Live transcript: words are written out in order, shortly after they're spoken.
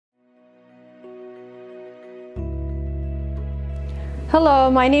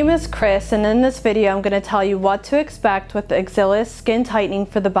Hello, my name is Chris, and in this video I'm going to tell you what to expect with the exilis skin tightening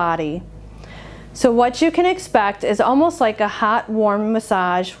for the body. So what you can expect is almost like a hot, warm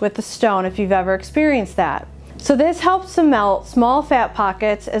massage with a stone if you've ever experienced that. So this helps to melt small fat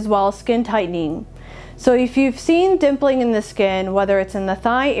pockets as well as skin tightening. So if you've seen dimpling in the skin, whether it's in the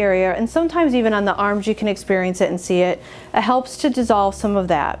thigh area and sometimes even on the arms, you can experience it and see it. It helps to dissolve some of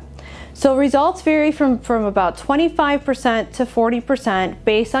that. So results vary from about 25% to 40%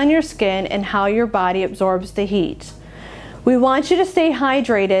 based on your skin and how your body absorbs the heat. We want you to stay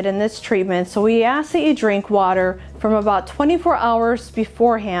hydrated in this treatment, so we ask that you drink water from about 24 hours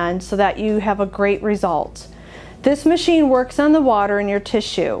beforehand so that you have a great result. This machine works on the water in your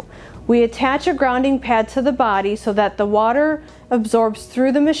tissue. We attach a grounding pad to the body so that the water absorbs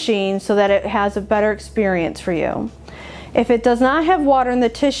through the machine so that it has a better experience for you. If it does not have water in the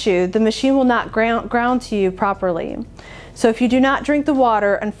tissue, the machine will not ground to you properly. So if you do not drink the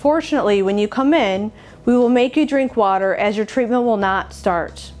water, unfortunately, when you come in, we will make you drink water as your treatment will not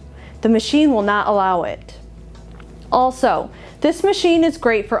start. The machine will not allow it. Also, this machine is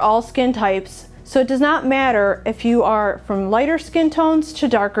great for all skin types, so it does not matter if you are from lighter skin tones to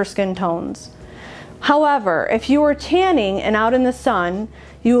darker skin tones. However, if you are tanning and out in the sun,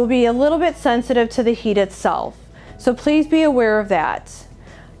 you will be a little bit sensitive to the heat itself. So please be aware of that.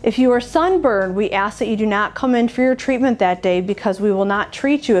 If you are sunburned, we ask that you do not come in for your treatment that day because we will not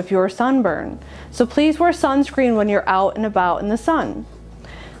treat you if you are sunburned. So please wear sunscreen when you're out and about in the sun.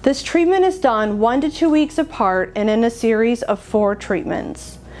 This treatment is done 1 to 2 weeks apart and in a series of 4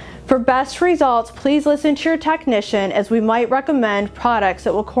 treatments. For best results, please listen to your technician, as we might recommend products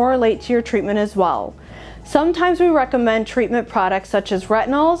that will correlate to your treatment as well. Sometimes we recommend treatment products such as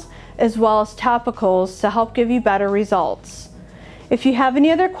retinols as well as topicals to help give you better results. If you have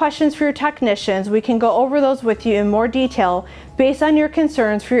any other questions for your technicians, we can go over those with you in more detail based on your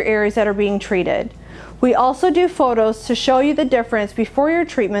concerns for your areas that are being treated. We also do photos to show you the difference before your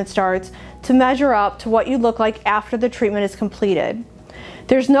treatment starts to measure up to what you look like after the treatment is completed.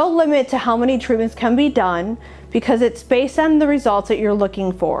 There's no limit to how many treatments can be done because it's based on the results that you're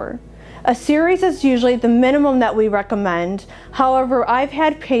looking for. A series is usually the minimum that we recommend. However, I've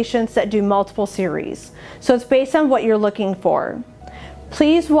had patients that do multiple series, so it's based on what you're looking for.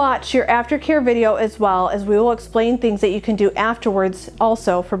 Please watch your aftercare video as well, as we will explain things that you can do afterwards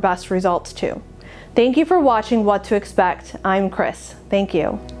also for best results too. Thank you for watching What to Expect. I'm Chris. Thank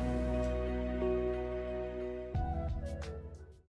you.